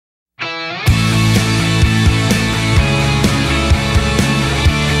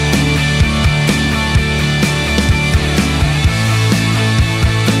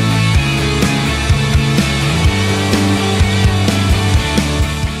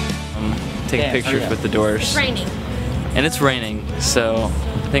take pictures with the doors. It's raining. And it's raining, so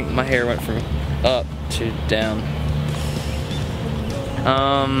I think my hair went from up to down.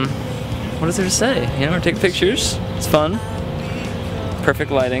 What is there to say? You know, take pictures. It's fun.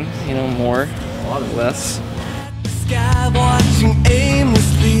 Perfect lighting. You know, more, a lot of less. Sky watching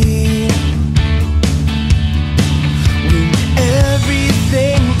aimlessly. When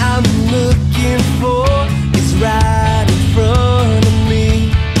everything I'm looking for is right in front of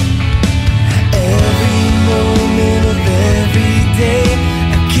me. Every moment of every day,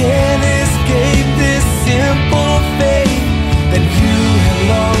 I can't escape this simple faith that you have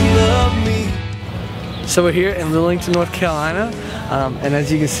long loved me. So we're here in Lillington, North Carolina, and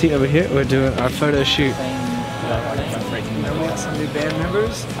as you can see over here, we're doing our photo shoot. We got some new band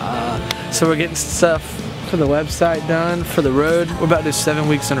members. So we're getting stuff for the website done, for the road. We're about to do 7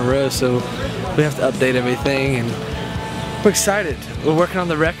 weeks in a row, so we have to update everything, and we're excited. We're working on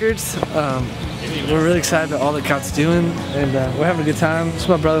the records. We're really excited about all that Cot's doing, and we're having a good time. This is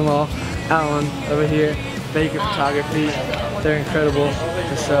my brother-in-law, Alan, over here, Baker Photography. They're incredible,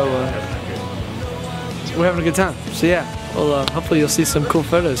 and so we're having a good time. So yeah, well, hopefully you'll see some cool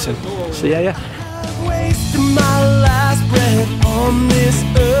photos soon. So yeah. Wasted my last breath on this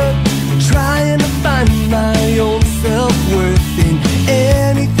earth, trying to find my own self-worth in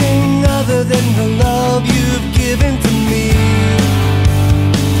anything other than the love you've given to me.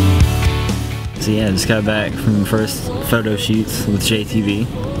 So yeah, I just got back from the first photo shoots with JTV. It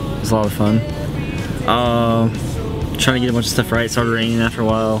was a lot of fun. Trying to get a bunch of stuff right. It started raining after a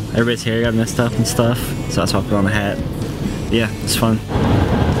while. Everybody's hair got messed up and stuff, so that's why I put on the hat. Yeah, it's fun.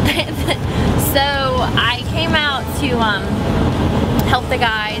 So I came out to help the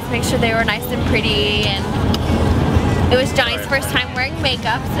guys, make sure they were nice and pretty, and it was Johnny's first time wearing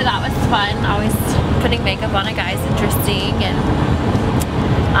makeup, so that was fun. Always putting makeup on a guy is interesting, and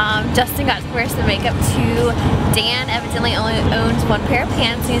Justin got to wear some makeup too. Dan evidently only owns one pair of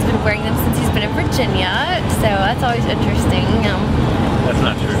pants, and he's been wearing them since he's been in Virginia, so that's always interesting. That's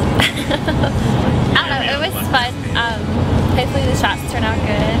not true. I don't know, it was fun. Hopefully the shots turn out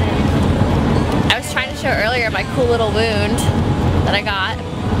good. And I was trying to show earlier my cool little wound that I got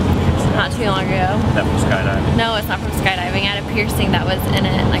not too long ago. That from skydiving? No, it's not from skydiving. I had a piercing that was in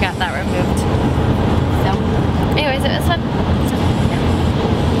it, and I got that removed. So, anyways, it was fun.